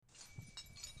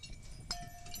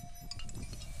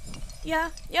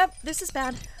Yep, this is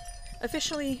bad.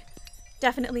 Officially,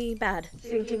 definitely bad.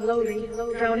 Sinking slowly,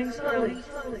 drowning slowly.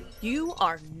 You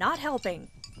are not helping.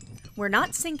 We're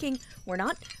not sinking, we're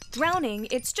not drowning,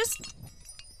 it's just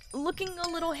looking a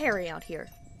little hairy out here.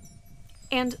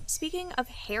 And speaking of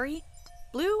hairy,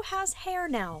 Blue has hair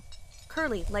now.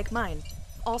 Curly, like mine.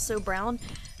 Also brown.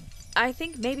 I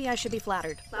think maybe I should be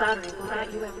flattered. Flattery will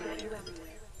get you everywhere.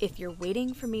 If you're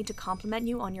waiting for me to compliment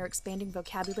you on your expanding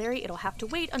vocabulary, it'll have to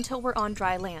wait until we're on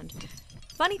dry land.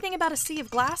 Funny thing about a sea of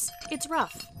glass, it's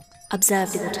rough.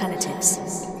 Observe the alternatives.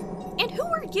 And who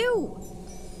are you?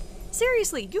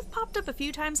 Seriously, you've popped up a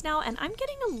few times now, and I'm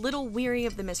getting a little weary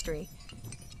of the mystery.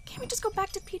 Can't we just go back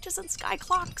to peaches and sky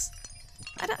clocks?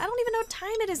 I don't even know what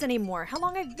time it is anymore, how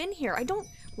long I've been here. I don't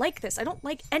like this. I don't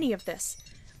like any of this.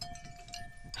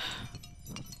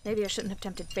 Maybe I shouldn't have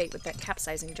tempted fate with that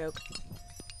capsizing joke.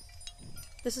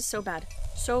 This is so bad.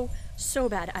 So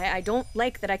bad. I don't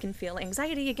like that I can feel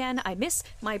anxiety again. I miss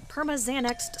my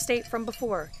perma-Xanaxed state from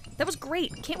before. That was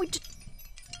great. Can't we just...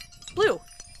 Blue,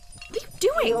 what are you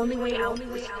doing? The only way out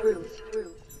is through.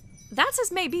 That's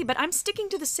as may be, but I'm sticking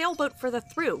to the sailboat for the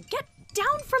through. Get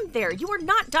down from there. You are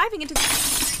not diving into the...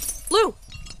 Blue!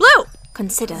 Blue!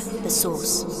 Consider the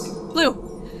source. Blue!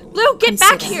 Blue, get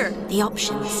back here! The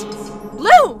options.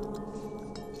 Blue!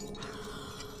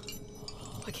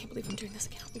 I can't believe I'm doing this.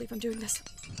 I can't believe I'm doing this.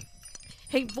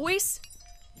 Hey, voice,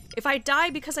 if I die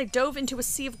because I dove into a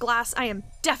sea of glass, I am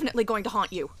definitely going to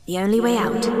haunt you. The only way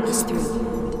out is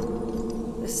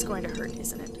through. This is going to hurt,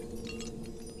 isn't it?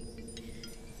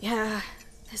 Yeah,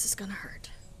 this is gonna hurt.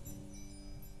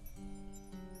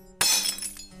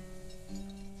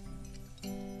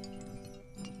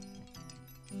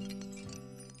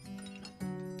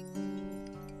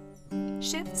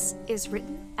 Shifts is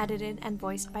written, edited, and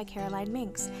voiced by Caroline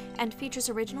Minks, and features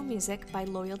original music by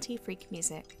Loyalty Freak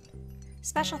Music.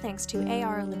 Special thanks to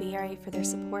A.R. Libieri for their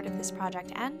support of this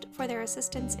project and for their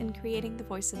assistance in creating the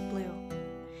voice of Blue.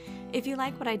 If you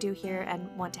like what I do here and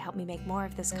want to help me make more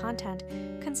of this content,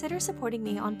 consider supporting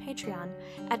me on Patreon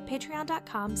at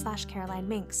patreon.com/Caroline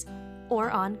Minks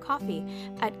or on Ko-fi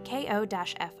at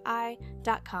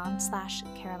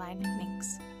ko-fi.com/Caroline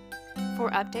Minks. For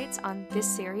updates on this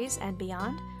series and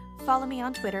beyond, follow me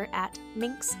on Twitter at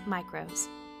Minx Micros.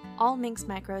 All Minx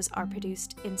Micros are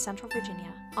produced in Central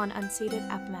Virginia on unceded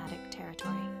Appomattox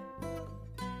territory.